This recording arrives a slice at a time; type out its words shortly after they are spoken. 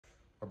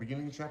We're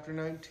beginning chapter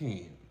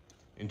 19,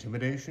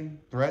 Intimidation,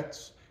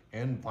 Threats,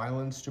 and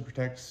Violence to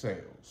Protect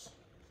Sales.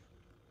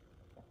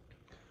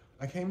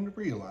 I came to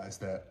realize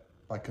that,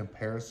 by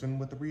comparison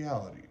with the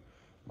reality,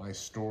 my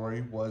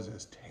story was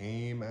as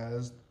tame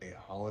as a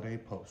holiday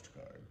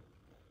postcard.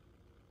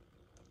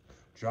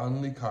 John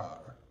Lee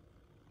Carr,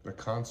 the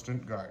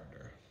constant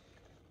gardener.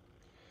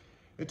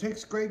 It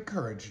takes great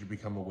courage to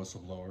become a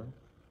whistleblower.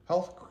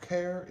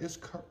 Healthcare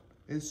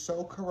is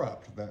so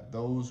corrupt that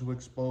those who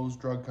expose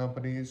drug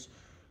companies'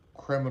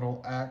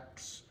 criminal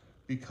acts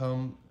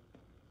become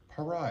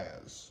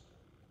pariahs.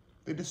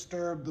 They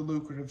disturb the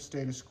lucrative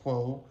status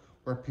quo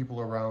where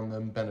people around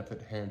them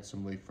benefit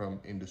handsomely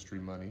from industry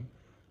money,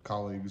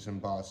 colleagues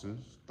and bosses,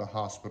 the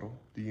hospital,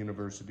 the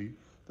university,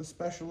 the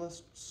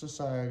specialist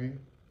society,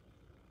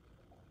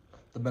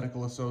 the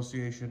medical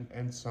association,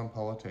 and some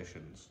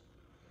politicians.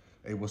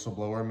 A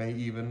whistleblower may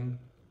even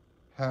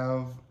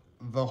have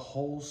the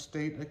whole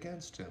state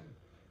against him,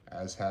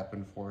 as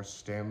happened for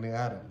Stanley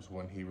Adams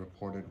when he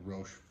reported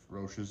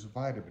Roche's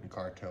vitamin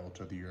cartel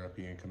to the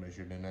European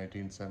Commission in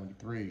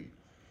 1973.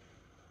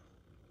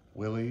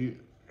 Willy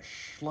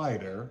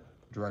Schleider,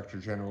 Director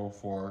General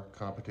for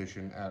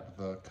Competition at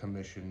the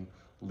Commission,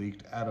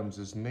 leaked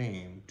Adams's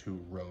name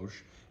to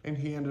Roche, and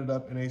he ended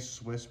up in a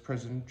Swiss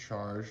prison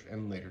charged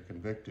and later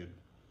convicted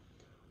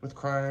with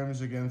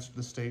crimes against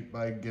the state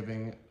by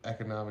giving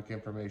economic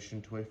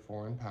information to a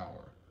foreign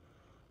power.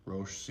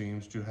 Roche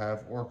seems to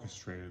have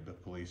orchestrated the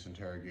police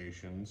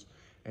interrogations,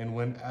 and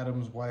when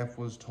Adams' wife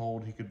was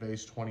told he could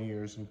face 20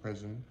 years in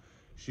prison,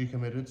 she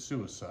committed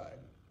suicide.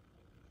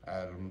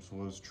 Adams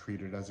was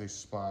treated as a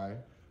spy,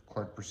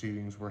 court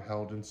proceedings were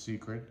held in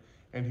secret,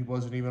 and he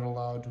wasn't even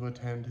allowed to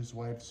attend his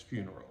wife's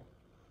funeral.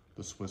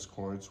 The Swiss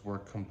courts were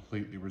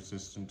completely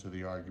resistant to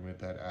the argument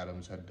that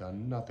Adams had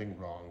done nothing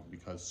wrong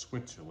because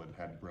Switzerland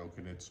had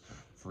broken its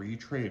free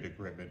trade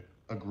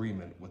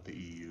agreement with the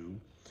EU,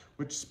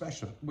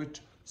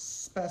 which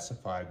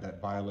specified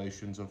that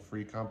violations of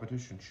free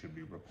competition should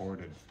be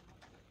reported.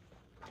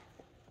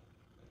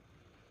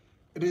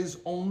 It is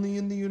only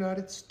in the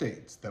United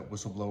States that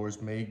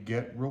whistleblowers may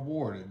get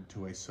rewarded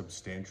to a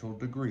substantial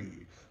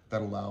degree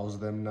that allows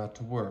them not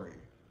to worry,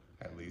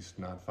 at least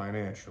not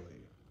financially,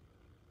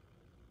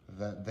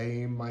 that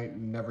they might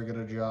never get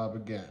a job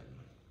again.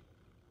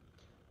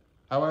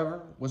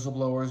 However,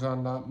 whistleblowers are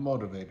not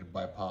motivated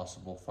by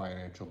possible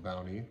financial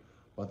bounty,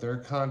 but their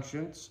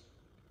conscience.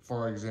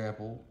 For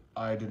example,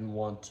 I didn't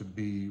want to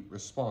be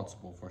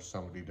responsible for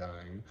somebody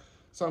dying.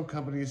 Some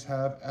companies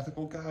have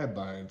ethical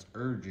guidelines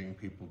urging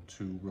people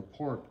to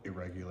report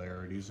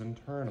irregularities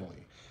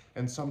internally,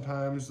 and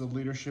sometimes the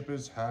leadership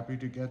is happy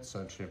to get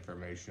such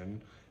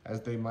information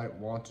as they might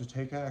want to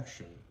take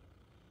action.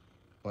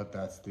 But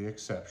that's the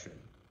exception.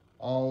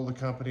 All the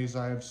companies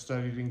I have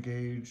studied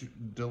engage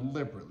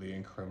deliberately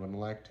in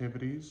criminal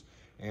activities,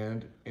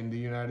 and in the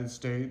United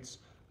States,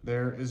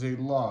 there is a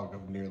log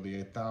of nearly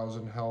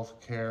 1,000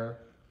 healthcare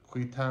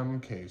quitam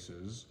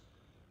cases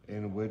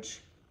in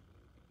which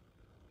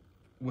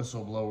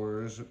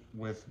whistleblowers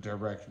with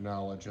direct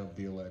knowledge of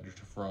the alleged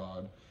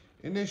fraud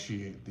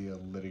initiate the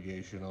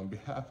litigation on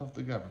behalf of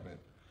the government,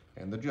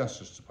 and the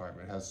Justice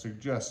Department has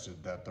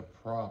suggested that the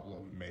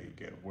problem may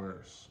get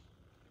worse.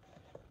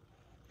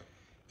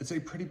 It's a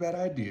pretty bad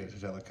idea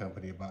to tell a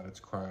company about its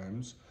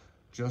crimes,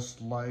 just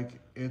like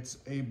it's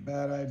a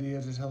bad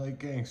idea to tell a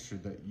gangster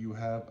that you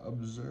have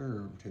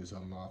observed his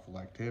unlawful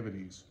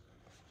activities.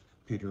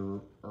 Peter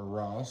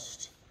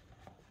Rost,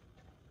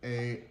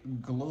 a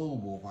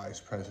global vice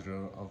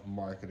president of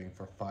marketing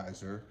for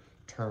Pfizer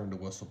turned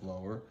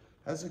whistleblower,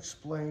 has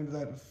explained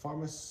that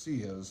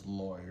Pharmacia's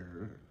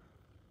lawyer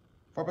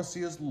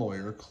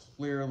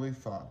clearly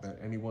thought that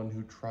anyone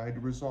who tried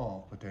to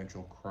resolve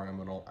potential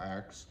criminal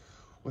acts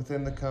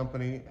within the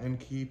company and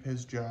keep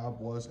his job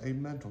was a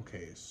mental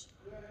case.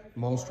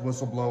 Most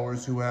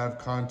whistleblowers who have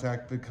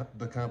contacted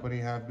the company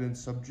have been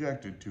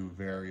subjected to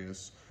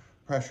various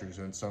pressures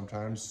and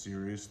sometimes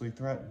seriously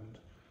threatened.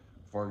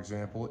 For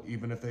example,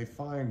 even if they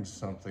find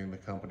something, the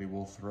company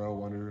will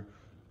throw under.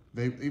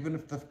 Even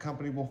if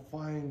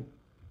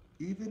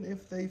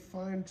they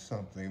find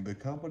something, the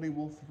company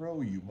will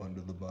throw you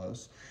under the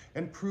bus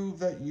and prove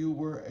that you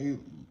were a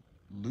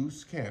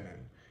loose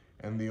cannon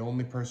and the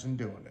only person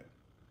doing it.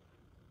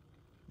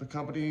 The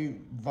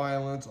company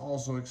violence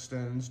also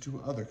extends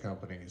to other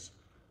companies.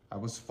 I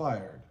was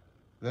fired.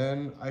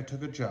 Then I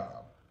took a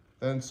job.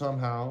 Then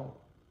somehow,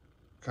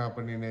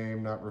 company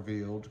name not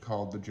revealed,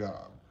 called the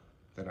job.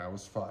 Then I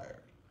was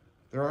fired.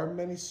 There are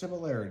many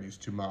similarities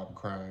to mob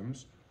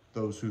crimes.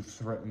 Those who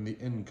threaten the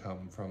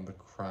income from the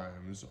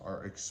crimes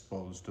are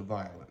exposed to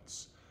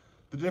violence.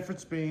 The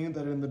difference being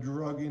that in the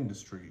drug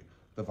industry,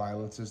 the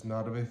violence is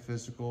not of a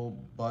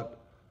physical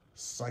but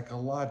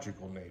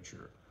psychological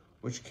nature,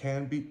 which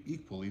can be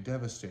equally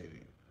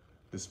devastating.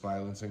 This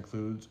violence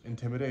includes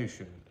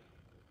intimidation,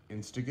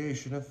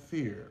 instigation of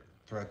fear,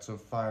 threats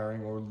of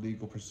firing or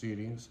legal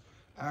proceedings,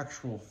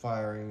 actual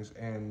firings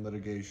and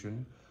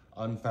litigation,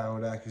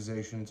 unfounded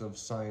accusations of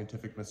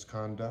scientific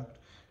misconduct,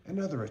 and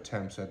other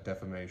attempts at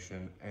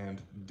defamation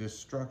and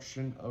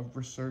destruction of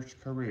research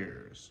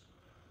careers.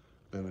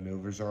 The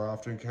maneuvers are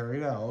often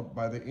carried out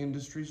by the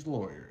industry's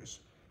lawyers,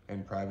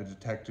 and private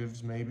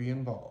detectives may be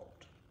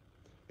involved.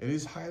 It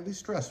is highly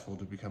stressful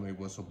to become a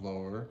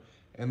whistleblower,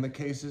 and the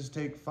cases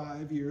take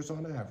 5 years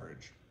on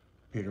average.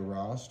 Peter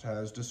Rost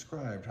has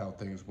described how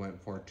things went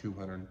for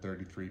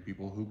 233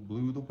 people who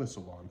blew the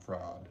whistle on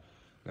fraud.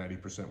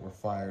 90% were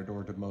fired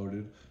or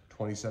demoted,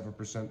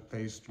 27%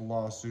 faced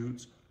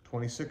lawsuits,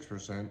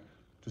 26%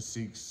 to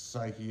seek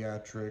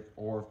psychiatric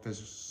or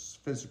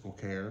physical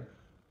care,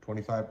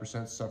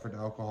 25% suffered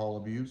alcohol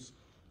abuse,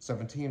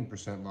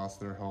 17% lost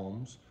their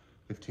homes,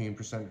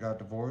 15% got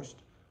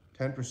divorced,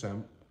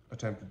 10%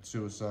 attempted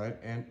suicide,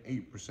 and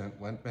 8%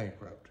 went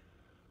bankrupt.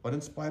 But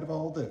in spite of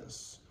all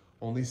this,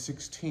 only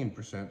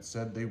 16%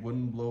 said they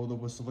wouldn't blow the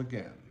whistle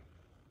again.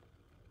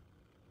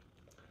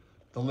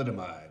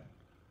 Thalidomide.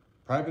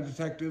 Private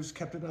detectives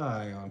kept an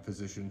eye on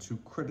physicians who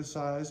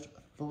criticized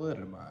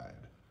thalidomide.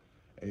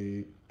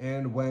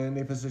 And when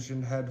a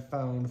physician had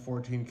found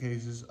 14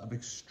 cases of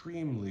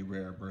extremely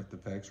rare birth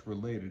defects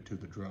related to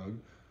the drug,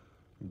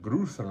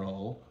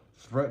 Grunthal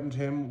threatened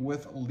him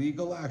with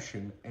legal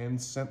action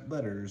and sent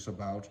letters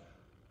about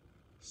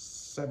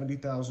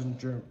 70,000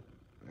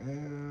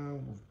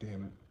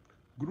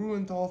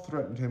 Grunthal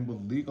threatened him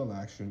with legal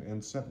action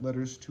and sent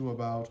letters to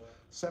about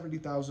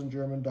 70,000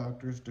 German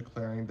doctors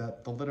declaring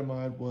that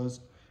thalidomide was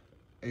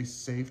a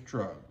safe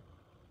drug.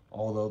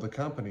 Although the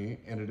company,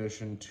 in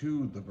addition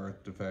to the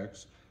birth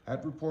defects,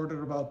 had reported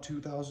about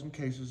 2,000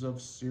 cases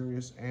of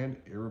serious and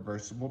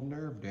irreversible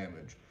nerve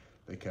damage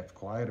they kept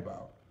quiet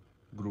about.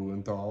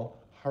 Grunthal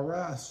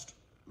harassed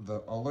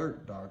the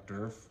alert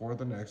doctor for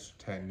the next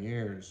 10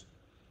 years.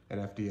 An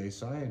FDA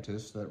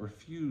scientist that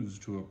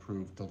refused to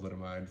approve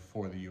thalidomide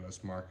for the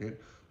U.S.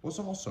 market was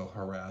also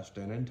harassed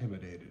and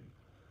intimidated,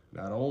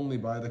 not only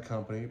by the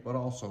company but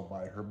also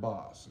by her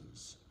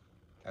bosses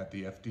at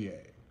the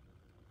FDA.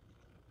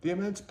 The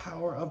immense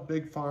power of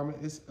Big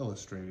Pharma is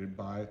illustrated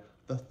by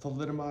the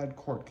thalidomide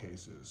court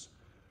cases.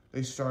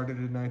 They started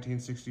in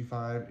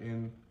 1965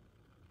 in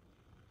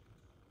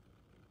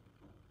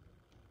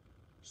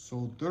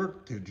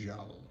Södertälje,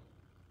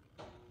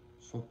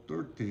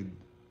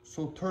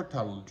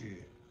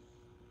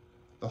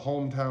 the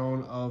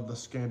hometown of the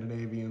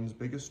Scandinavians'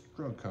 biggest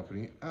drug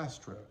company,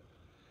 Astra.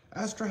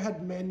 Astra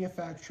had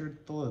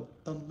manufactured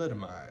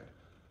thalidomide,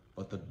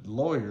 but the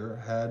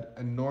lawyer had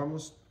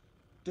enormous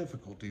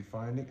difficulty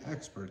finding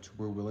experts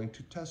who were willing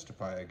to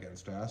testify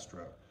against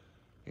Astra.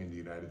 In the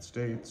United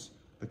States,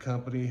 the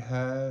company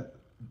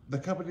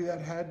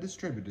that had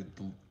distributed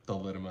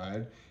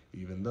thalidomide,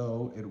 even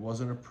though it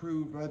wasn't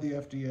approved by the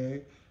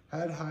FDA,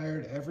 had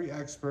hired every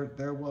expert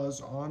there was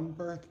on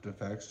birth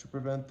defects to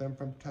prevent them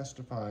from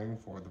testifying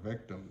for the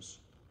victims.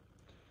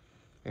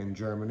 In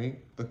Germany,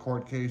 the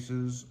court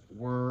cases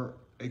were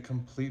a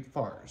complete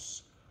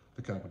farce.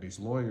 The company's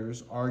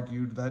lawyers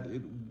argued that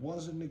it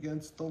wasn't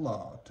against the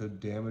law to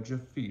damage a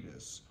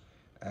fetus,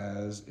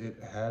 as it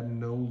had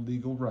no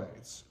legal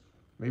rights.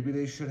 Maybe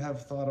they should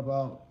have thought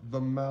about the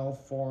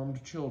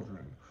malformed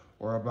children,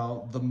 or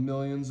about the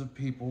millions of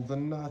people the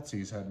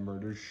Nazis had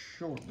murdered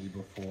shortly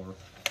before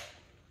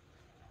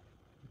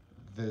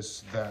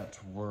this that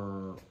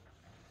were...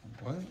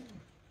 what?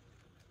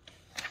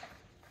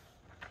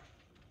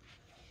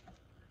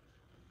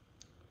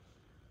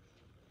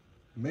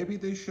 Maybe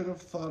they should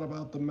have thought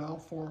about the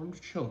malformed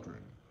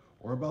children,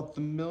 or about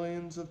the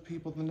millions of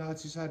people the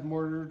Nazis had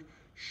murdered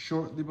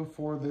shortly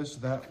before this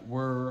that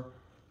were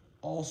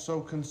also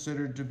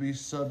considered to be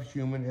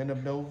subhuman and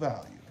of no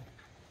value.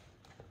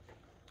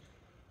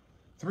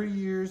 3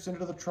 years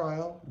into the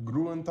trial,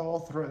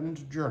 Grunthal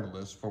threatened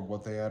journalists for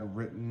what they had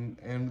written,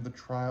 and the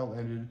trial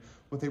ended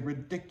with a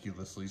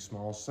ridiculously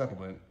small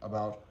settlement,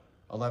 about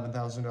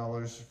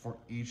 $11,000 for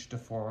each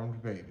deformed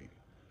baby.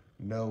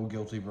 No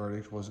guilty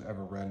verdict was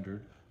ever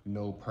rendered,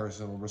 no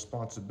personal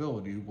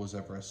responsibility was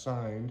ever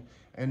assigned,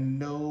 and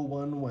no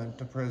one went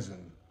to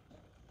prison.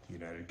 The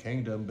United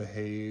Kingdom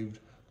behaved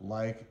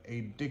like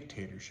a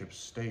dictatorship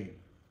state.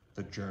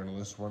 The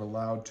journalists weren't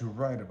allowed to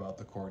write about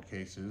the court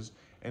cases,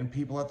 and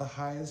people at the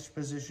highest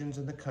positions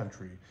in the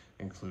country,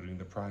 including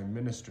the Prime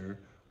Minister,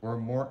 were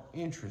more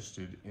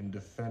interested in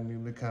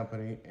defending the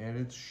company and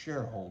its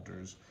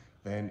shareholders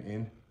than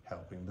in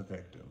helping the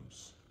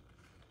victims.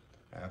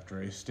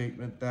 After a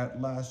statement that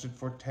lasted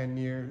for 10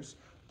 years,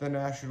 the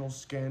national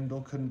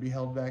scandal couldn't be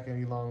held back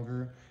any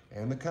longer,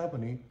 and the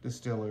company,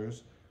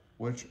 Distillers,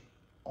 which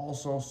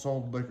also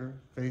sold liquor,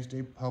 faced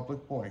a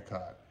public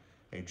boycott.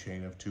 A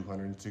chain of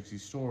 260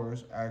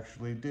 stores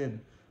actually did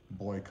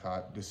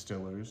boycott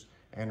Distillers,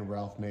 and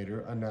Ralph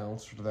Nader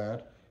announced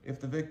that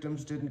if the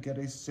victims didn't get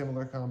a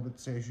similar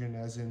compensation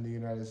as in the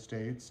United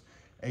States,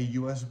 a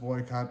U.S.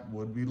 boycott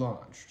would be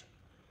launched.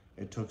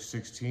 It took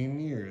 16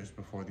 years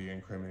before the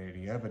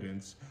incriminating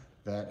evidence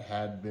that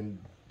had been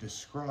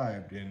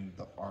described in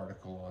the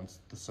article on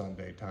the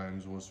Sunday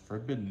Times was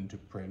forbidden to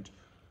print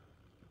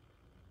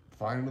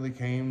finally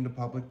came to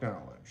public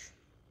knowledge.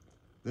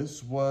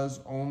 This was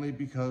only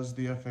because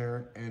the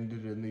affair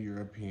ended in the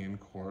European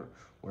court,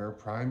 where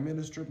Prime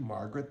Minister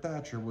Margaret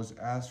Thatcher was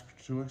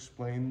asked to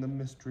explain the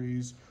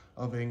mysteries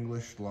of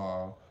English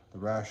law, the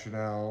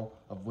rationale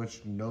of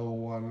which no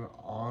one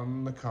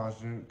on the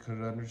continent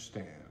could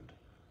understand.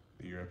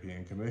 The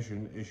European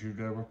Commission issued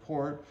a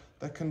report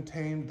that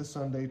contained the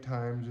Sunday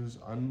Times'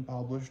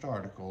 unpublished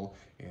article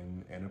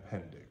in an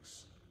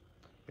appendix.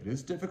 It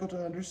is difficult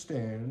to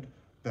understand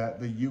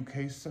that the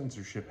UK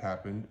censorship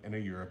happened in a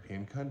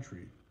European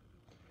country.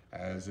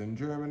 As in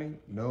Germany,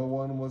 no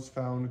one was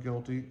found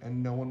guilty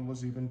and no one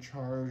was even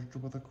charged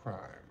with a crime.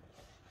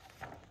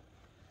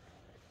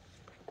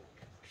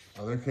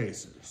 Other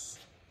cases.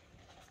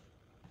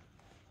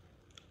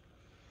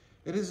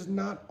 It is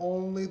not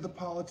only the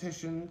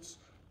politicians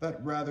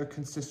that rather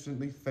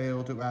consistently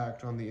fail to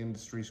act on the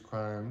industry's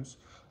crimes,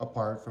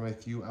 apart from a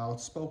few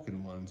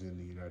outspoken ones in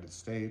the United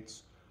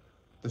States.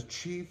 The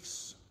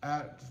chiefs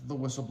at the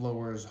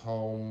whistleblower's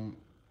home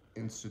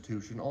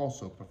institution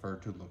also prefer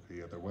to look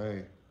the other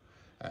way,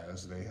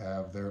 as they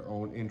have their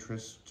own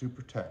interests to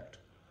protect.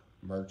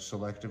 Merck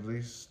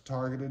selectively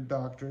targeted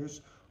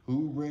doctors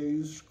who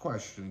raised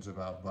questions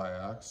about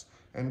Vioxx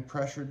and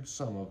pressured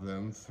some of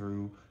them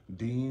through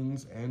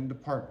deans and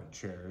department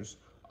chairs,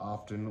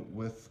 often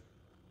with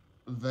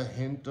the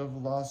hint of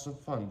loss of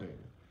funding.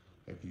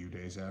 A few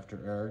days after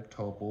Eric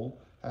Topol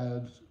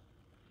had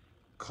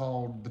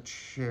called the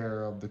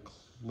chair of the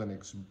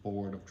clinic's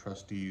board of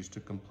trustees to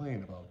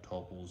complain about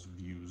Topol's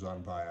views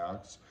on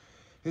Vioxx,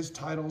 his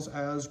titles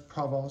as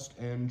provost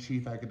and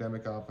chief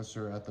academic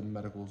officer at the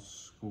medical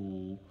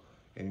school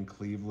in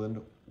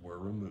Cleveland were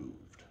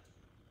removed.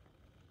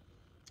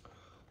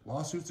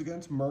 Lawsuits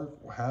against Merck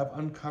have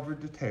uncovered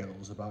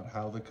details about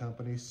how the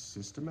company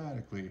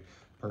systematically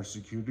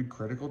persecuted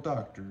critical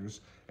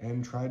doctors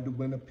and tried to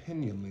win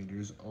opinion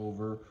leaders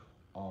over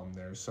on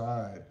their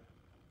side.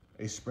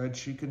 A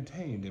spreadsheet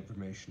contained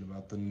information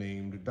about the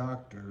named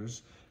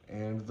doctors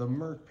and the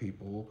Merck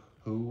people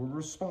who were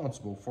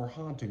responsible for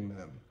haunting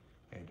them,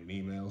 and an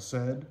email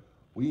said,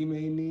 "We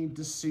may need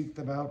to seek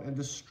them out and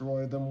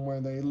destroy them where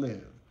they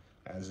live,"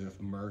 as if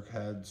Merck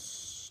had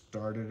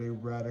started a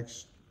rat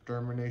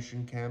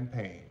extermination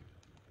campaign.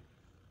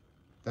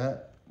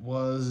 That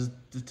was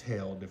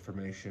detailed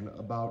information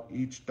about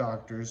each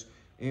doctor's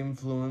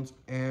influence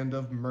and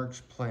of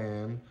Merck's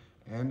plan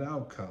and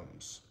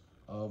outcomes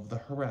of the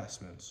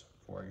harassments.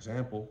 For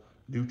example,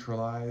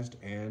 neutralized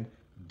and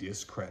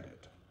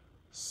discredit.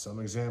 Some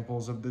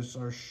examples of this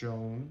are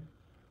shown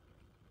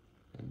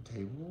in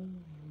table.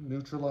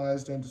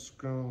 Neutralized and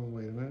discredit.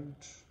 Wait a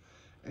minute.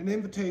 An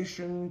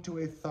invitation to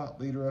a thought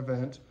leader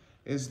event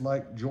is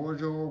like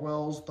George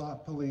Orwell's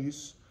Thought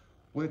Police,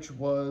 which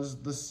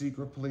was the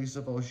secret police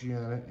of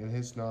Oceania in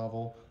his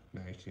novel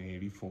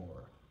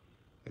 1984.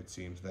 It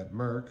seems that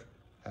Merck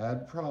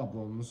had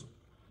problems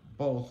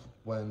both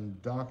when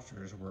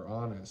doctors were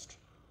honest,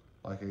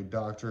 like a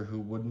doctor who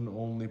wouldn't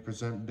only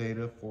present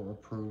data for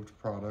approved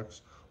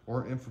products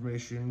or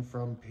information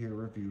from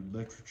peer-reviewed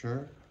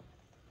literature,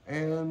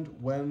 and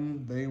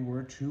when they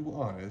were too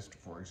honest,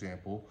 for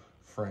example,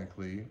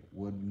 frankly,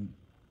 would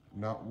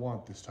not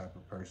want this type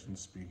of person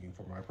speaking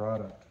for my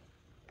product.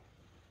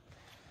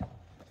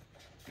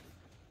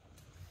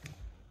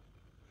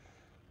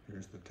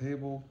 Here's the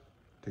table,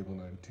 table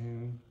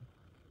 19.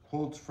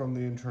 Quotes from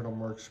the internal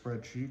Merck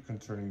spreadsheet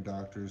concerning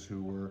doctors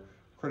who were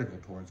critical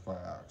towards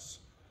Vioxx.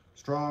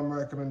 Strong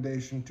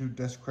recommendation to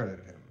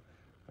discredit him.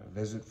 A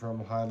visit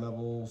from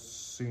high-level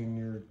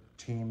senior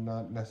team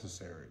not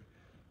necessary.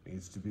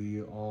 Needs to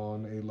be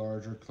on a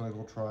larger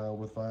clinical trial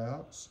with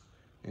Vioxx.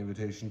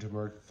 Invitation to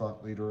Merck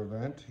thought leader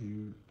event.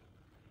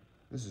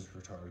 This is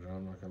retarded.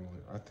 I'm not gonna.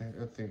 I think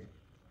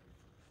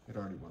it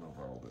already went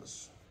over all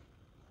this.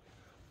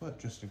 But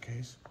just in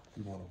case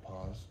you want to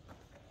pause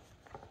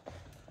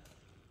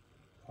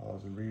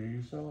and read it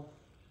yourself.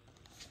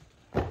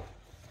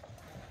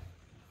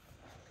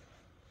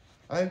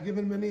 I have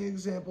given many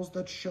examples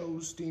that show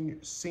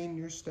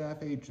senior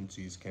staff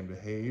agencies can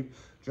behave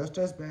just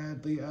as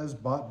badly as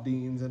bot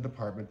deans and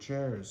department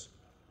chairs.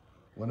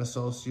 When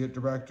Associate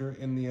Director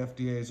in the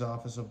FDA's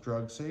Office of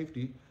Drug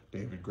Safety,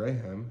 David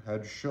Graham,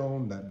 had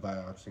shown that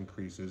Vioxx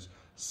increases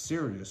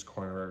serious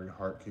coronary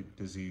heart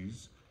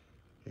disease,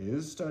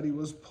 his study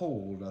was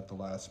pulled at the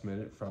last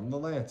minute from The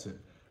Lancet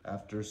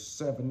after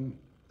Stephen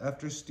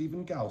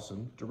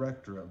Gowson,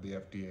 director of the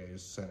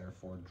FDA's Center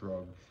for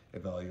Drug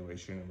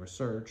Evaluation and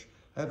Research,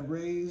 had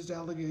raised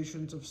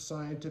allegations of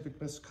scientific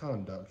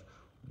misconduct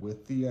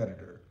with the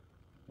editor,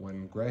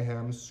 when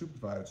Graham's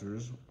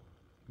supervisors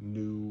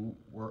knew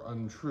were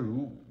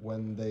untrue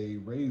when they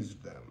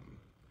raised them.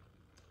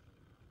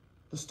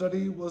 The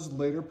study was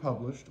later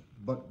published,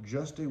 but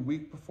just a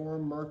week before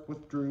Merck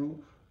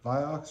withdrew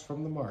Vioxx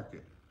from the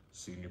market.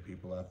 Senior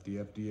people at the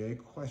FDA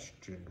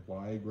questioned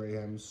why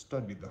Graham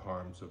studied the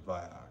harms of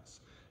Vioxx,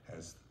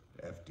 as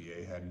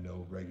FDA had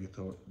no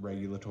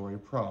regulatory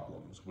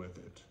problems with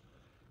it.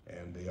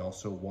 And they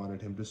also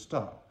wanted him to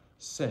stop,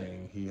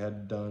 saying he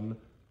had done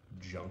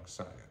junk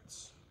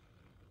science.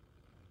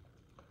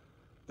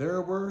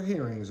 There were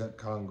hearings at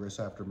Congress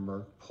after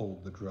Merck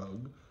pulled the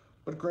drug,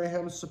 but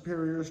Graham's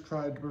superiors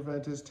tried to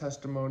prevent his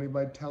testimony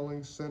by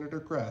telling Senator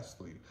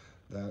Grassley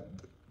that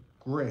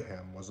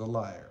Graham was a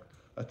liar,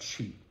 a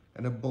cheat,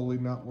 and a bully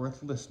not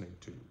worth listening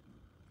to.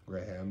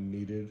 Graham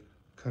needed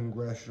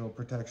congressional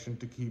protection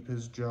to keep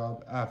his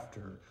job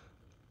after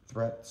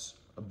threats,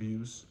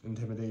 abuse,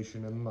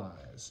 intimidation, and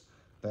lies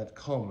that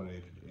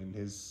culminated in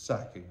his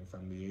sacking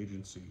from the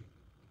agency.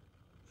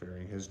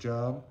 Fearing his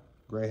job,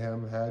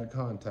 Graham had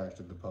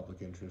contacted the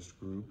public interest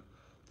group,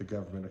 the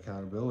Government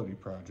Accountability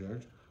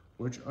Project,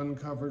 which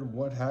uncovered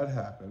what had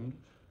happened.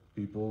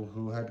 People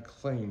who had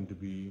claimed to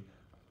be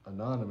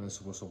anonymous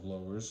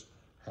whistleblowers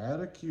had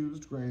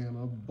accused Graham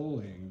of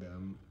bullying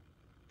them,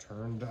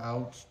 turned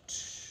out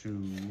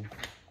to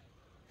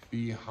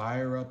be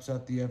higher-ups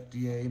at the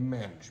FDA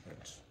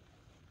management.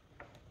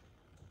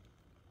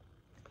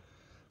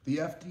 The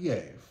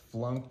FDA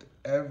flunked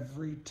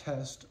every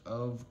test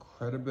of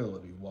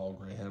credibility while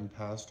Graham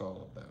passed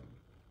all of them.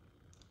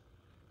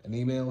 An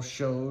email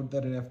showed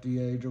that an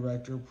FDA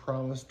director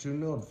promised to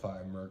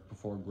notify Merck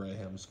before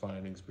Graham's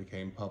findings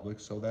became public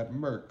so that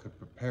Merck could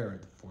prepare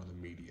for the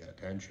media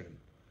attention.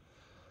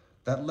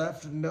 That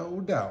left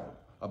no doubt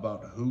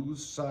about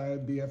whose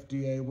side the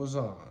FDA was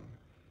on.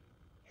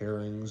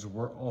 Hearings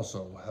were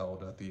also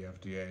held at the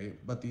FDA,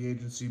 but the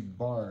agency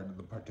barred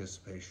the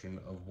participation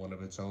of one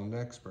of its own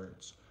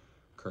experts,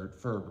 Kurt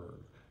Furberg,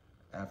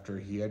 after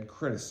he had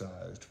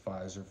criticized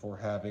Pfizer for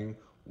having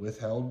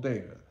withheld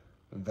data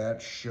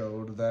that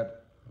showed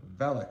that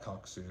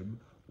Valacoxib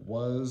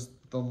was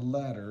the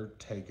latter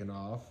taken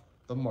off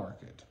the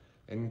market,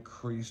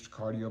 increased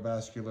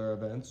cardiovascular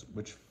events,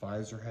 which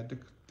Pfizer had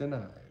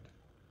denied.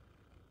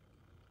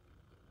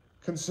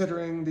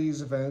 Considering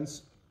these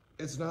events,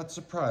 it's not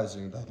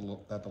surprising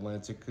that the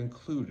Lancet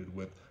concluded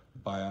with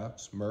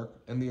Biops, Merck,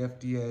 and the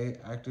FDA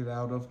acted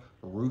out of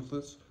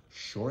ruthless,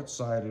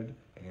 short-sighted,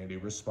 and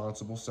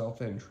irresponsible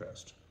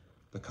self-interest.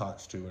 The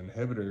COX-2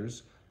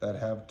 inhibitors that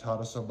have taught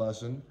us a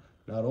lesson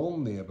not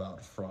only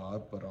about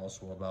fraud, but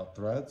also about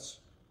threats.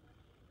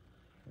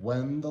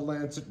 When the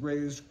Lancet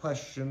raised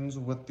questions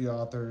with the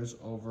authors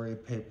over a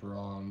paper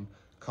on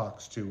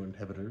COX-2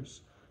 inhibitors,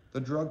 the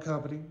drug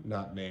company,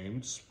 not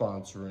named,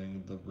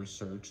 sponsoring the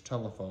research,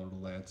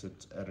 telephoned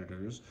Lancet's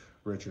editors,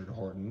 Richard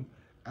Horton,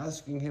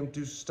 asking him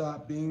to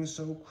stop being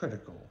so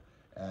critical,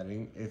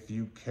 adding, "If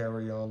you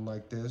carry on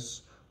like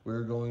this,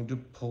 we're going to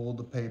pull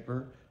the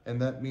paper, and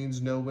that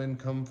means no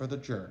income for the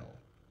journal."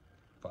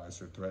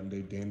 Pfizer threatened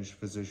a Danish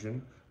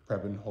physician,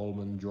 Preben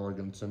Holman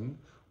Jorgensen,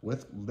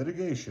 with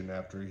litigation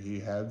after he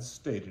had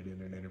stated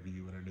in an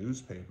interview in a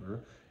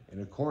newspaper, in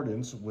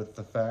accordance with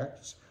the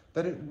facts,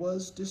 that it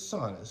was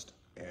dishonest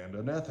and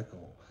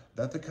unethical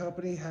that the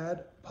company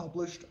had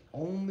published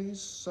only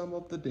some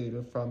of the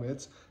data from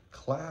its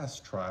class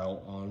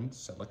trial on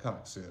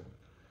celecoxib.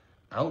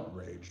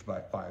 Outraged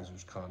by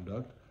Pfizer's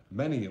conduct,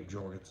 many of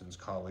Jorgensen's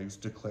colleagues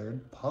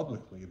declared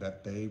publicly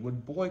that they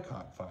would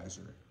boycott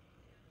Pfizer.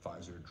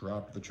 Pfizer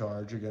dropped the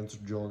charge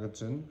against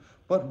Jorgensen,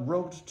 but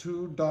wrote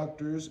to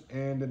doctors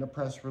and in a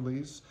press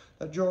release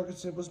that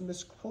Jorgensen was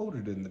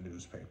misquoted in the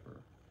newspaper.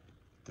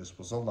 This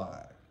was a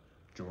lie.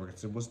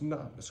 Jorgensen was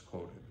not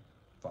misquoted.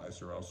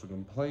 Pfizer also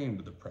complained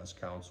to the press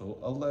council,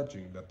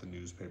 alleging that the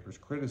newspaper's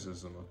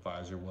criticism of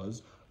Pfizer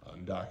was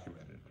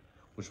undocumented,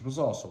 which was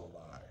also a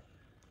lie.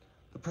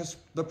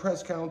 The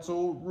press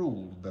council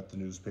ruled that the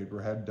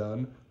newspaper had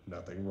done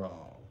nothing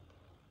wrong.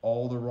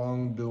 All the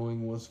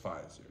wrongdoing was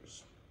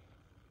Pfizer's.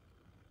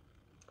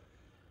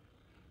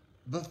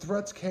 The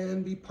threats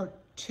can be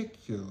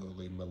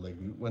particularly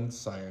malignant when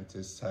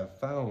scientists have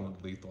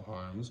found lethal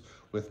harms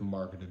with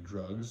marketed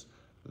drugs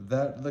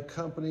that the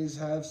companies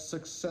have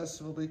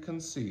successfully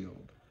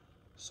concealed.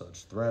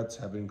 Such threats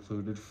have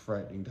included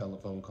frightening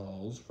telephone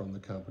calls from the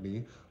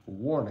company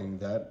warning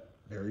that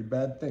very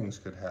bad things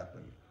could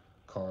happen,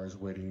 cars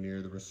waiting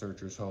near the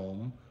researcher's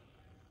home,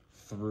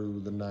 through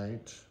the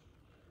night,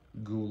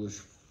 ghoulish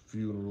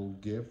funeral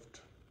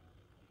gift,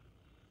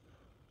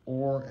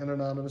 or an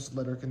anonymous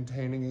letter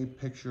containing a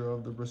picture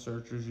of the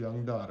researcher's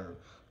young daughter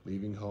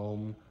leaving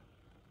home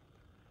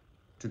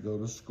to go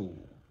to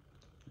school.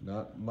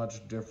 Not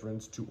much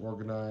difference to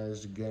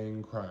organized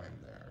gang crime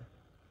there.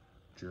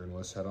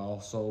 Journalists had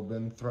also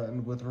been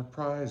threatened with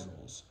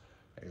reprisals.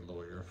 A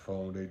lawyer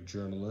phoned a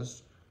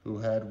journalist who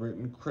had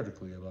written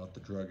critically about the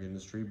drug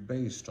industry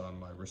based on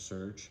my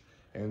research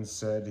and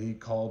said he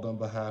called on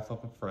behalf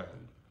of a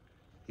friend.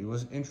 He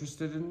was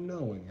interested in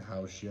knowing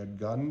how she had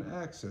gotten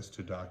access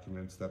to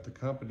documents that the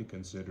company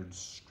considered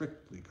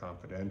strictly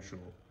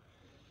confidential.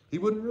 He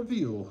wouldn't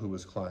reveal who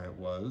his client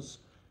was.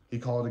 He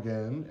called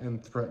again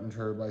and threatened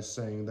her by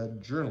saying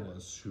that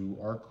journalists who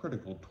are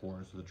critical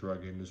towards the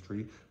drug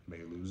industry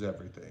may lose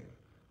everything: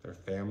 their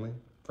family,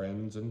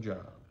 friends, and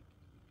job.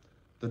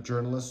 The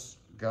journalist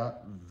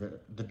got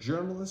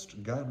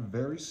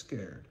very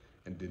scared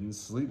and didn't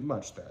sleep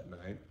much that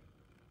night.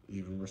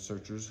 Even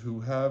researchers who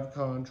have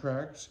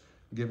contracts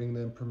giving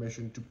them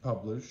permission to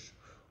publish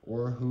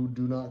or who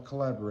do not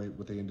collaborate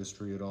with the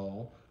industry at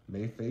all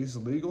may face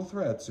legal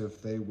threats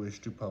if they wish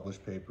to publish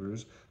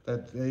papers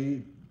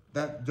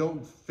that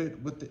don't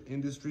fit with the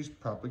industry's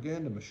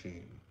propaganda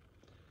machine.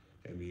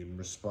 Immune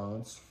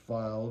Response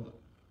filed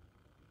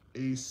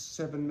a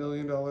 $7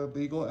 million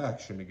legal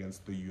action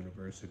against the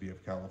University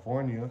of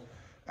California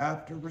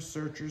after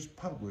researchers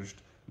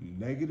published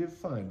negative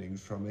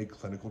findings from a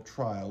clinical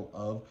trial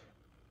of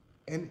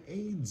an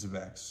AIDS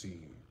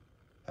vaccine,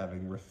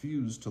 having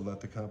refused to let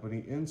the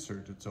company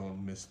insert its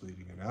own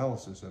misleading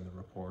analysis in the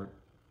report.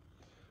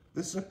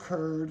 This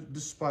occurred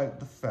despite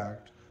the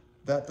fact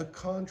that the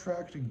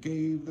contract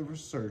gave the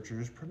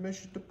researchers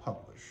permission to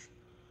publish.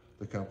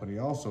 The company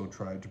also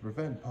tried to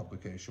prevent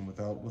publication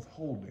without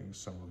withholding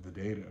some of the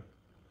data.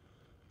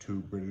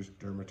 Two British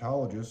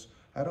dermatologists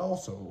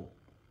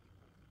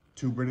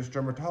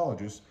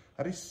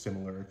had a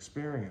similar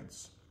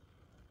experience.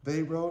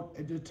 They wrote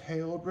a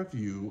detailed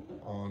review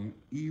on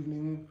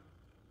evening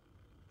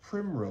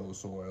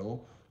primrose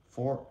oil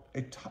for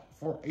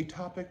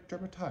atopic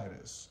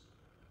dermatitis.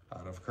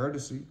 Out of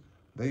courtesy,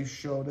 they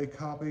showed a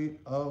copy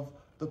of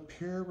the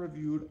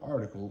peer-reviewed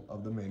article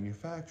of the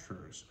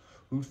manufacturers,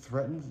 who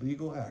threatened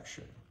legal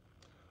action.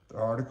 The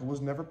article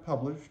was never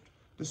published,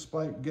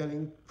 despite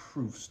getting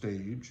proof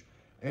stage,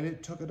 and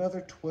it took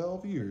another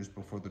 12 years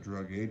before the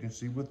drug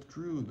agency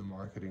withdrew the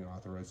marketing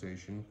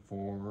authorization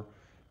for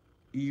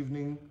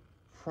evening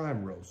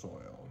primrose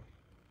oil.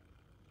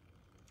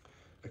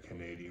 A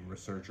Canadian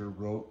researcher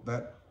wrote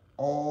that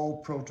all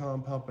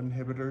proton pump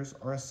inhibitors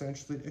are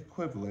essentially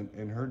equivalent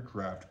in her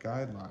draft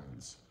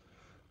guidelines,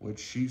 which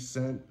she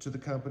sent to the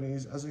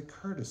companies as a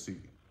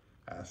courtesy.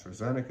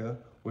 AstraZeneca,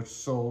 which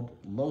sold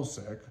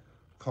Losec,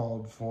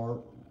 called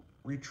for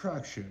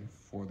retraction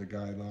for the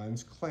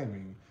guidelines,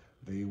 claiming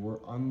they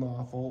were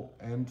unlawful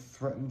and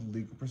threatened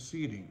legal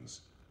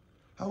proceedings.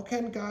 How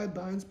can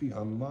guidelines be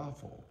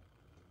unlawful?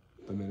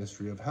 The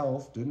Ministry of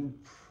Health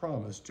didn't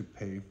promise to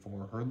pay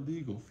for her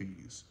legal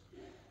fees.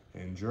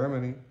 In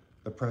Germany,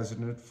 the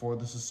president for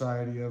the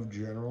Society of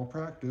General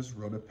Practice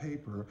wrote a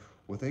paper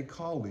with a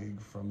colleague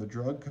from the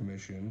Drug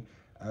Commission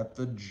at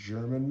the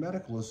German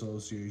Medical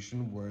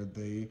Association, where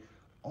they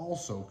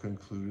also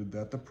concluded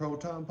that the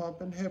proton pump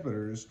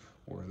inhibitors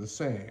were the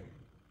same.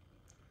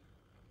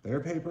 Their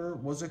paper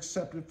was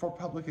accepted for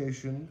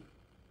publication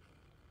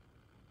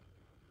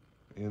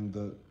in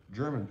the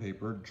German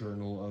paper,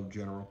 Journal of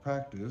General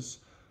Practice,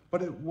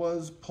 but it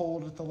was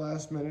pulled at the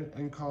last minute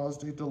and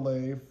caused a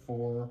delay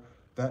for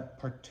that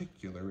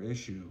particular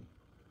issue.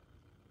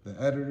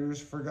 The editors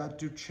forgot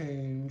to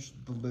change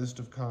the list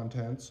of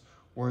contents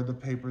where the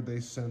paper they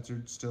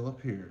censored still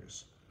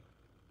appears,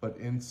 but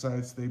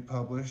insights they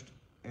published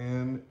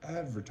and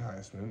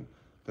advertisement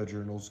the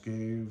journals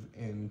gave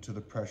in to the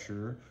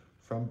pressure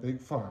from Big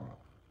Pharma,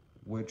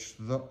 which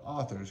the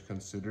authors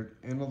considered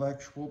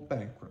intellectual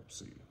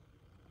bankruptcy.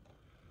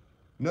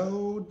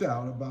 No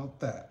doubt about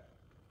that.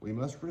 We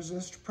must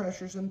resist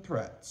pressures and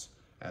threats,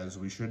 as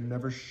we should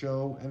never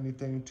show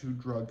anything to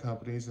drug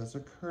companies as a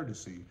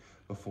courtesy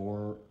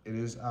before it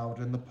is out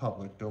in the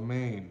public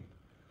domain.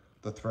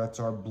 The threats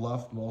are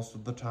bluff most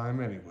of the time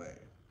anyway,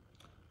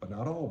 but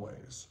not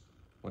always.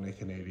 When a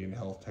Canadian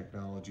health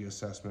technology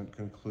assessment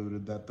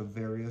concluded that the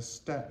various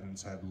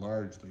statins had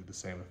largely the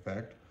same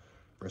effect,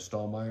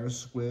 Bristol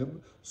Myers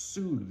Squibb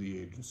sued the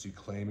agency,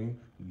 claiming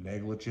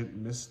negligent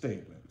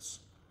misstatements.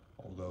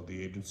 Although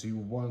the agency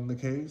won the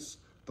case,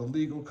 the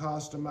legal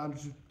cost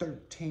amounted to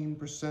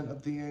 13%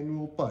 of the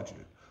annual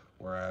budget,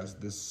 whereas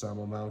this sum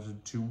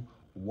amounted to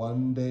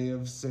 1 day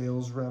of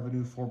sales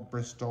revenue for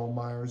Bristol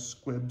Myers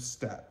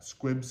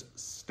Squibb's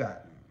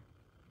statin.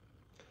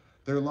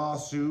 Their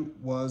lawsuit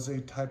was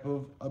a type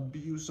of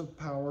abuse of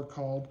power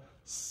called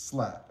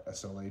SLAPP,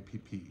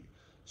 S-L-A-P-P,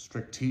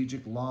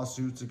 strategic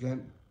lawsuits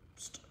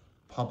against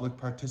public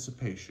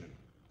participation.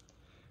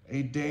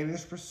 A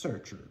Danish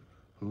researcher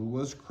who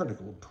was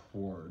critical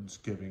towards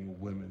giving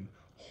women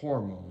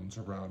hormones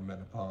around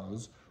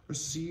menopause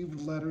received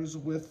letters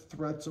with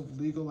threats of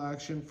legal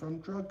action from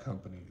drug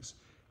companies,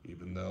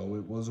 even though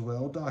it was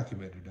well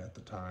documented at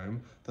the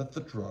time that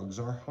the drugs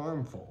are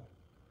harmful.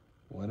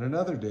 When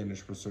another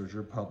Danish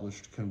researcher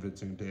published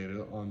convincing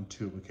data on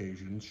 2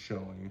 occasions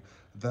showing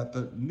that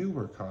the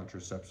newer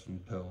contraception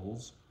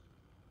pills,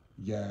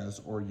 Yaz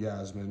or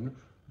Yasmin,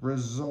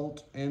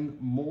 result in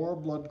more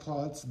blood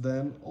clots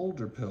than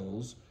older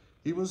pills,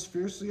 he was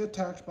fiercely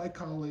attacked by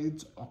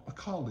colleagues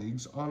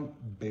on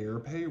Bayer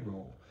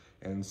payroll,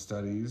 and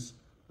studies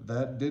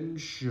that didn't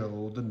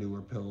show the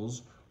newer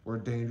pills were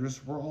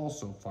dangerous were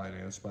also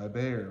financed by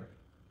Bayer.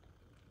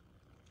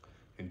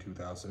 In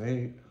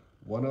 2008,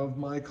 one of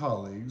my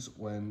colleagues,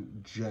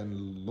 when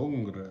Jen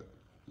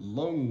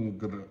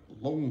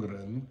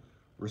Longren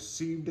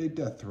received a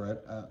death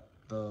threat at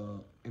the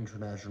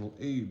International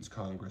AIDS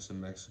Congress in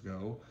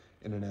Mexico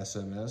in an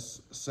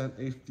SMS sent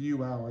a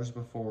few hours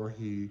before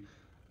he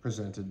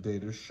presented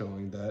data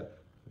showing that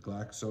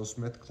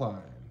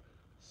GlaxoSmithKline,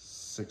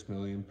 6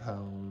 million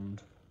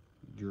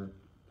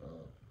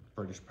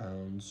British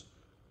pounds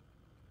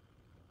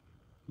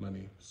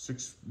money,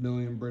 6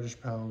 million British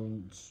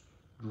pounds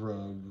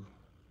drug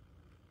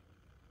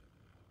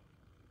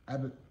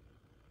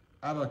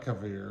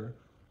abacavir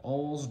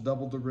almost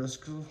doubled the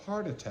risk of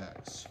heart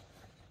attacks.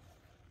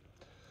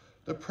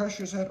 The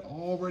pressures had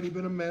already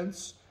been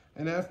immense,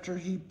 and after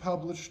he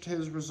published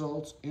his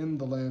results in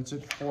The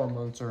Lancet 4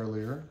 months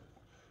earlier,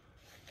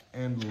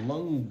 and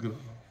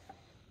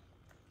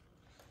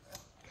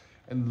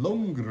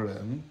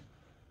Lundgren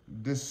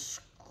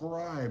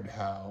described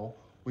how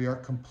we are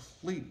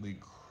completely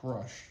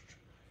crushed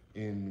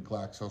in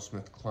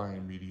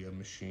GlaxoSmithKline media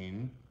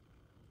machine.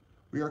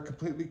 We are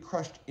completely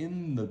crushed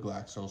in the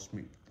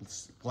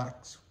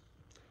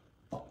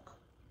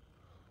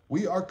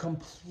We are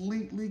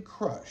completely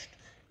crushed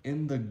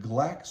in the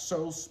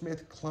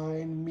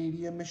GlaxoSmithKline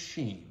media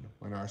machine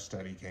when our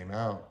study came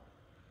out.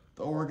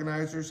 The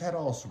organizers had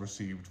also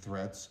received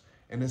threats,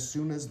 and as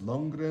soon as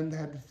Lundgren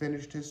had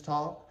finished his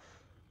talk,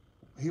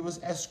 he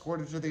was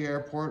escorted to the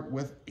airport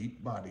with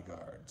 8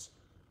 bodyguards.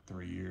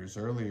 3 years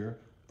earlier,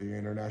 the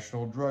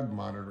International Drug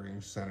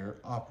Monitoring Center,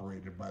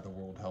 operated by the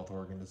World Health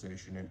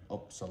Organization in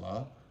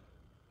Uppsala,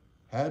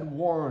 had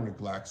warned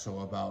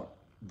Glaxo about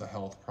the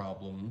health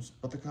problems,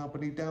 but the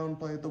company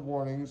downplayed the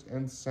warnings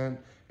and sent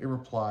a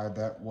reply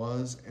that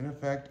was, in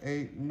effect,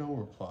 a no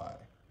reply.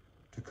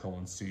 To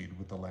coincide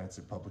with the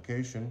Lancet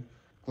publication,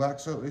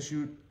 Glaxo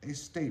issued a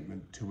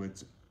statement to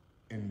its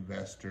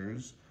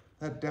investors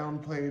that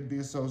downplayed the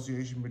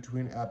association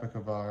between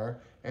abacavir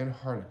and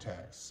heart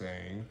attacks,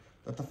 saying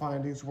that the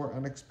findings were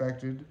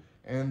unexpected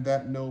and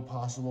that no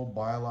possible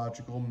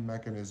biological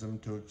mechanism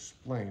to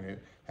explain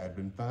it had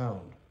been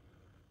found.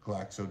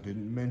 Glaxo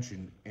didn't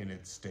mention in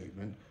its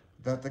statement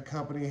that the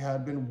company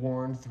had been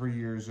warned 3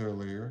 years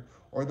earlier,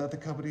 or that the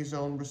company's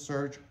own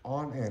research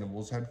on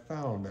animals had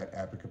found that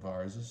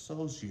abacavir is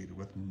associated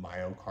with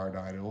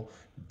myocardial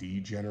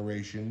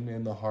degeneration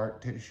in the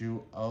heart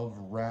tissue of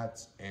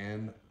rats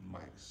and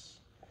mice.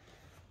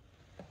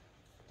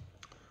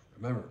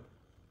 Remember,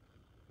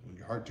 when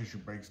your heart tissue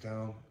breaks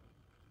down,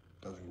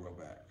 it doesn't grow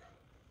back.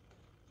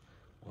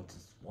 Once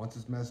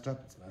it's messed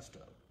up, it's messed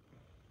up.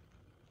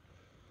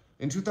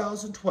 In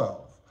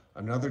 2012,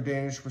 another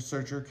Danish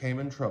researcher came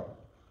in trouble.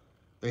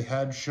 They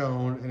had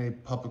shown in a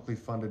publicly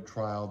funded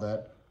trial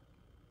that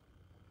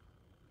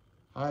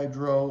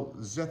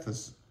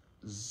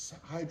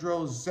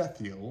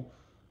hydrozethyl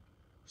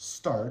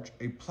starch,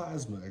 a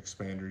plasma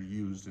expander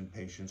used in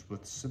patients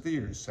with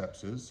severe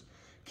sepsis,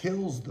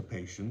 kills the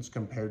patients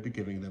compared to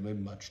giving them a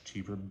much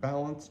cheaper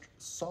balanced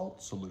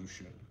salt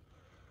solution.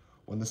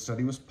 When the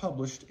study was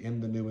published in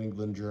the New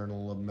England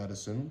Journal of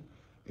Medicine,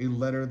 a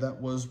letter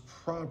that was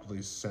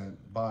promptly sent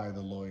by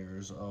the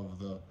lawyers of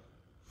the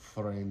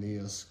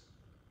Fresenius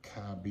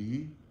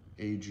Kabi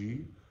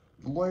AG.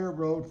 The lawyer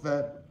wrote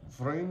that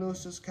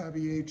Fresenius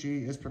Kabi AG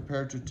is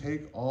prepared to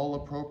take all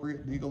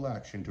appropriate legal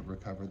action to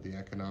recover the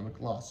economic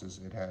losses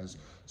it has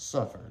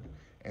suffered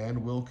and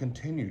will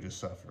continue to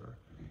suffer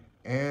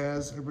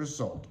as a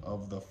result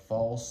of the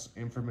false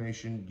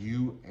information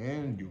you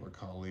and your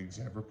colleagues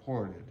have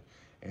reported,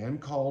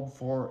 and called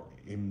for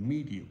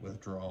immediate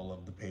withdrawal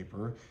of the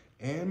paper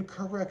and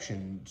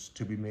corrections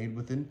to be made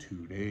within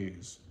 2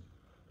 days.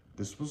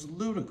 This was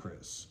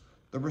ludicrous.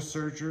 The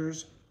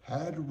researchers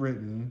had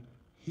written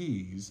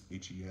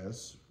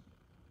HES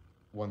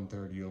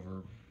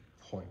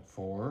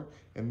 130/0.4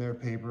 in their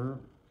paper,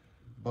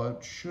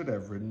 but should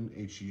have written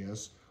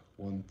HES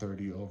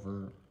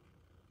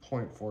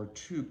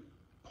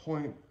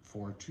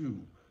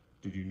 130/0.42.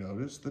 Did you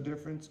notice the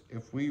difference?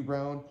 If we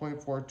round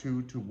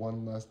 0.42 to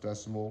one less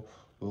decimal,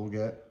 we'll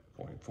get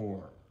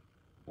 0.4.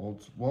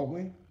 Won't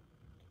we?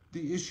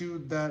 The issue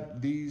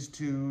that these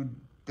two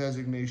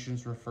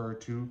designations refer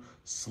to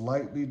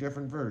slightly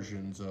different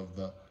versions of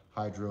the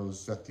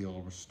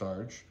hydrozethyl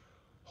starch,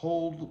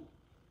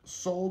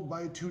 sold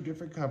by 2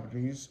 different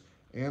companies,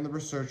 and the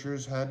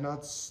researchers had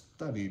not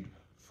studied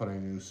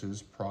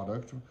Fresenius's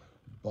product,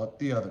 but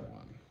the other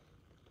one.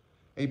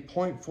 A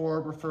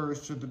 0.4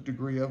 refers to the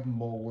degree of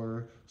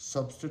molar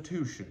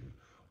substitution,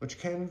 which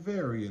can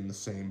vary in the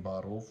same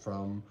bottle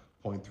from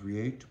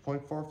 0.38 to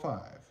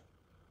 0.45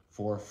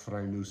 for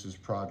Fresenius's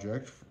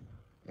project,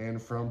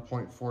 and from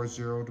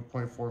 0.40 to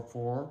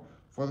 0.44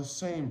 for the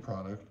same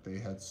product they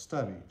had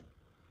studied.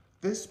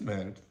 This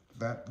meant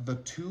that the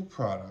 2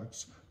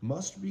 products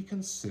must be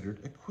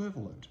considered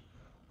equivalent,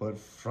 but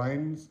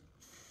Fresenius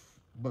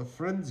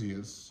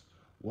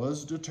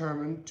was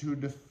determined to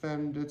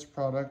defend its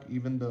product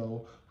even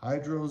though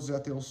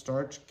hydrozethyl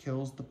starch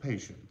kills the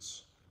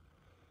patients.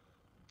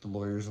 The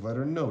lawyer's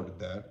letter noted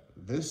that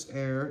this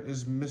error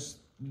is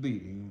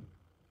misleading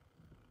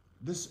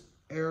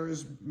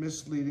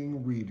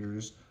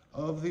readers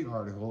of the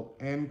article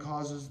and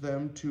causes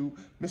them to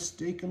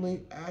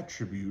mistakenly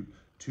attribute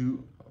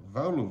to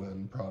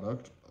Valuvan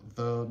product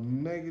the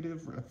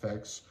negative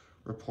effects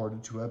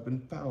reported to have been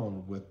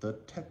found with the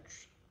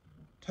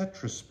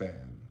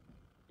tetrispan,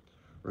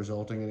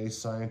 resulting in a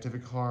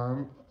scientific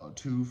harm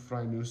to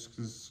Fresenius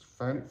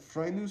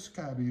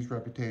Kabi's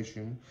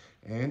reputation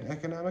and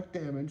economic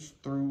damage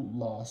through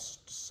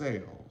lost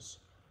sales.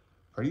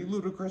 Pretty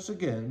ludicrous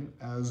again,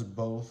 as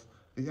both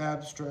the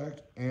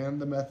abstract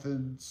and the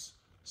methods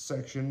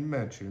section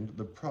mentioned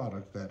the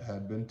product that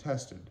had been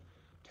tested,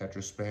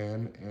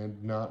 tetrispan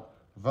and not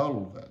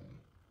valulven.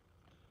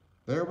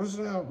 There was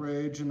an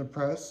outrage in the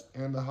press,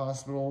 and the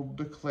hospital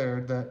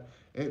declared that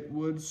it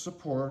would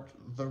support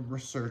the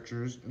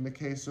researchers in the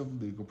case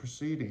of legal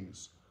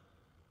proceedings.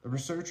 The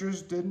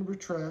researchers didn't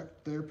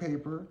retract their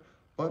paper,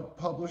 but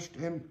published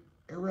an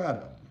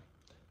erratum,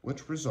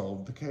 which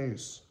resolved the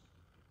case.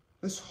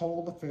 This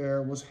whole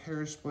affair was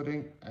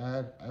hair-splitting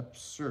ad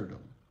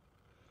absurdum.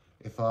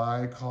 If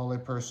I call a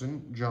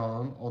person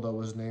John,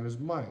 although his name is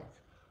Mike,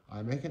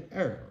 I make an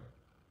error.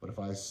 But if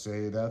I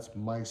say that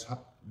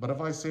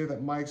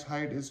Mike's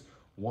height is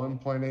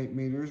 1.8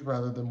 meters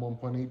rather than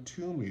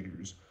 1.82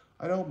 meters,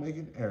 I don't make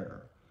an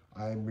error.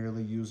 I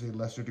merely use a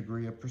lesser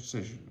degree of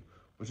precision,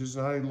 which is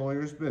not a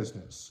lawyer's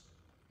business.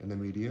 In the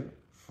media,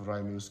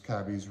 Freinus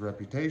Cabby's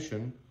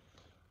reputation,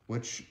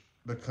 which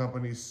the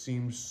company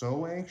seemed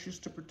so anxious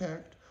to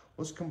protect,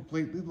 was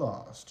completely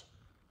lost.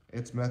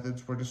 Its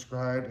methods were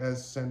described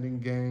as sending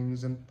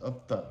gangs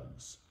of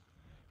thugs.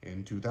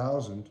 In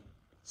 2000,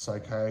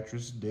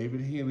 psychiatrist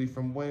David Healy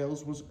from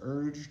Wales was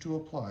urged to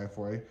apply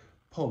for a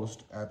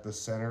post at the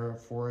Centre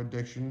for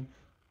Addiction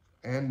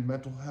and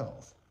Mental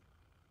Health,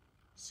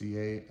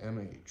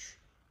 CAMH,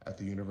 at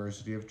the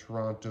University of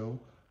Toronto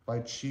by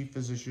Chief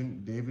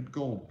Physician David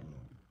Goldblum.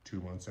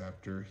 2 months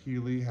after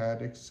Healy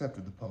had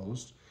accepted the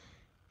post,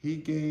 he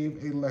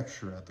gave a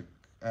lecture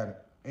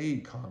at a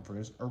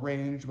conference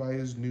arranged by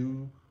his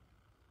new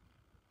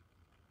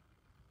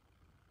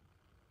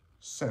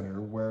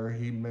center, where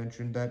he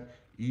mentioned that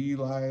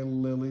Eli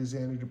Lilly's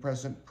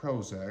antidepressant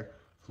Prozac,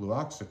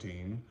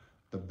 fluoxetine,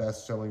 the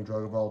best-selling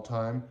drug of all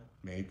time,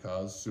 may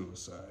cause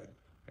suicide.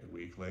 A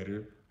week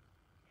later,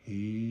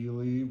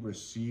 Healy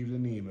received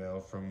an email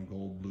from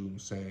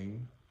Goldblum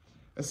saying,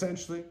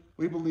 essentially,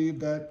 we believe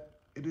that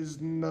it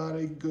is not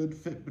a good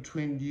fit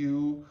between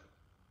you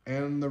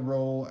and the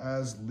role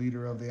as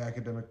leader of the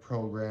academic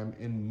program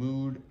in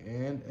mood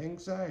and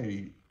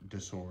anxiety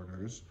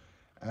disorders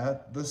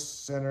at the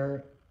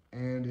center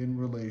and in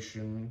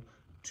relation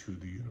to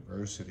the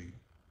university.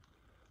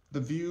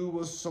 The view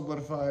was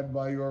solidified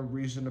by your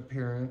recent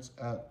appearance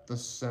at the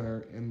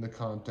center in the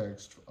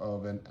context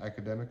of an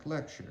academic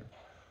lecture.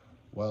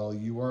 While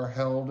you are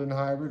held in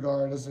high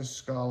regard as a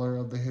scholar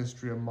of the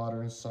history of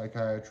modern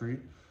psychiatry,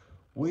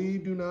 we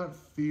do not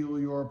feel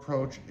your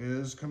approach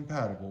is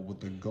compatible with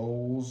the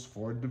goals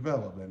for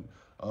development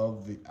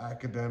of the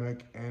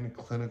academic and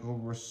clinical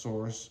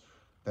resource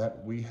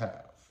that we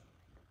have.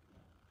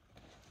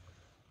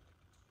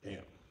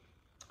 Damn.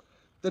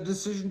 The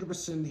decision to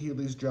rescind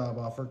Healy's job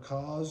offer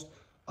caused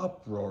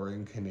uproar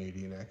in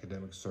Canadian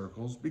academic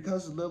circles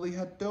because Lilly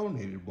had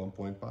donated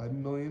 $1.5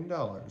 million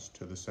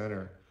to the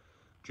center.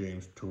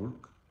 James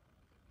Turk,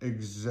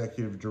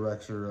 executive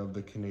director of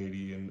the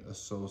Canadian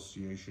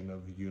Association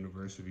of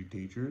University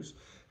Teachers,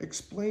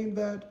 explained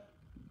that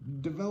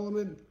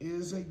development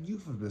is a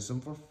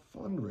euphemism for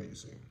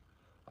fundraising.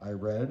 I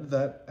read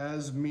that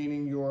as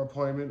meaning your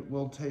appointment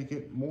will take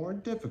it more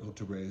difficult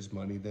to raise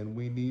money than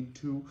we need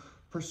to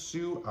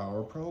pursue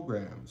our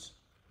programs.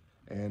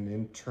 An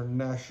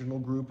international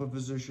group of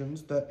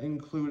physicians that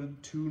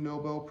included 2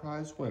 Nobel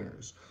Prize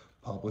winners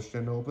published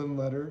an open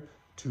letter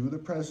to the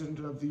president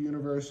of the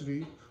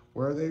university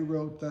where they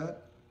wrote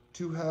that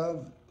to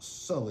have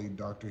sullied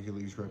Dr.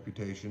 Healy's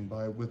reputation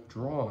by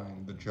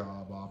withdrawing the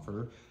job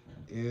offer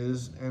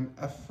is an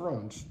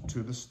affront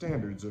to the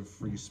standards of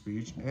free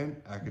speech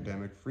and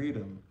academic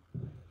freedom.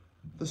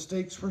 The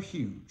stakes were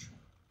huge.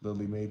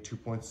 Lilly made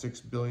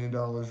 $2.6 billion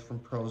from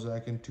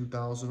Prozac in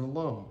 2000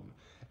 alone,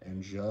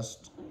 and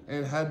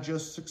had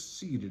just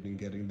succeeded in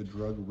getting the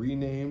drug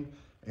renamed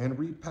and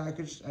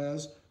repackaged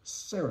as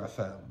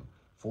Serafem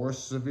for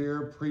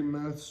severe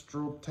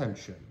premenstrual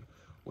tension,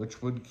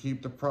 which would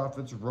keep the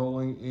profits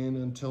rolling in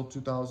until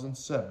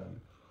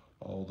 2007,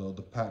 although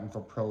the patent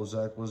for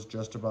Prozac was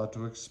just about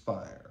to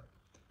expire.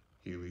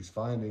 Healy's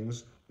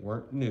findings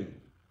weren't new.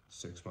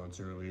 6 months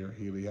earlier,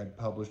 Healy had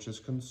published his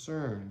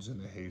concerns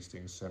in the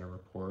Hastings Center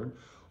report,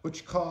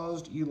 which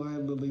caused Eli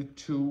Lilly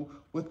to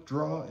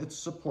withdraw its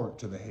support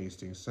to the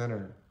Hastings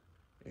Center.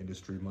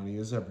 Industry money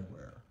is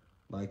everywhere,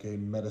 like a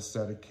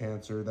metastatic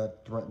cancer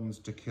that threatens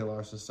to kill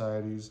our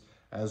societies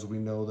as we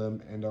know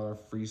them and our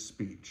free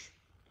speech.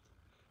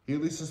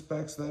 Healy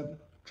suspects that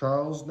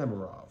Charles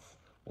Nemiroff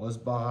was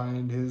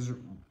behind his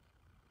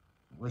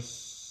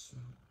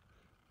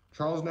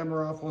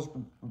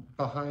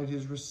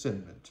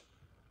rescindment.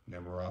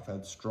 Nemiroff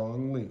had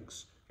strong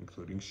links,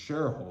 including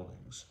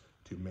shareholdings,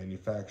 to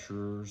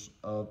manufacturers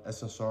of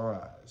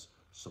SSRIs,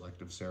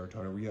 selective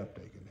serotonin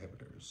reuptake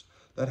inhibitors,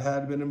 that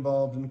had been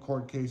involved in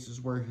court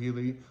cases where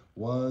Healy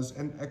was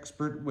an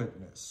expert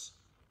witness.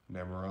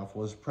 Nemiroff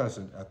was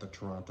present at the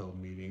Toronto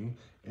meeting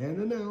and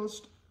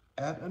announced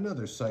at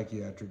another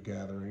psychiatric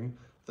gathering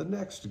the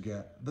next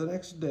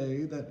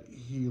day that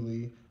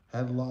Healy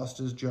had lost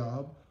his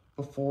job.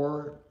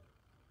 Before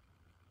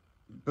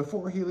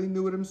Healy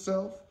knew it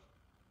himself,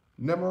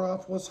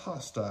 Nemiroff was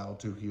hostile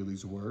to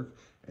Healy's work,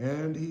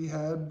 and he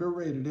had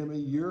berated him a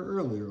year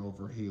earlier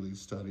over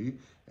Healy's study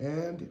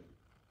and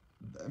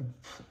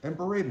and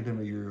berated him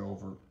a year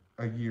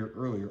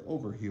earlier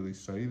over Healy's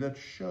study that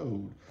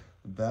showed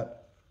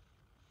that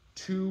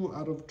 2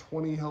 out of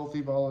 20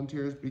 healthy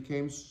volunteers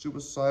became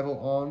suicidal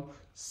on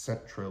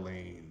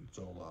sertraline,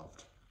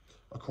 Zoloft.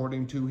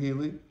 According to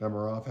Healy,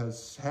 Nemiroff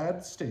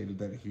had stated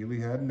that Healy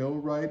had no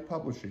right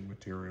publishing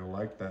material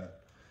like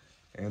that,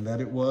 and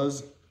that it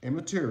was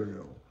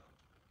immaterial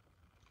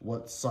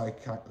what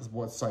psychiatrists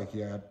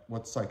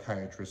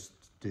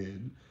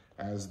did,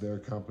 as their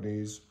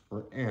companies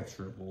were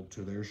answerable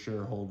to their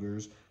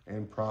shareholders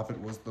and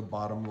profit was the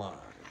bottom line.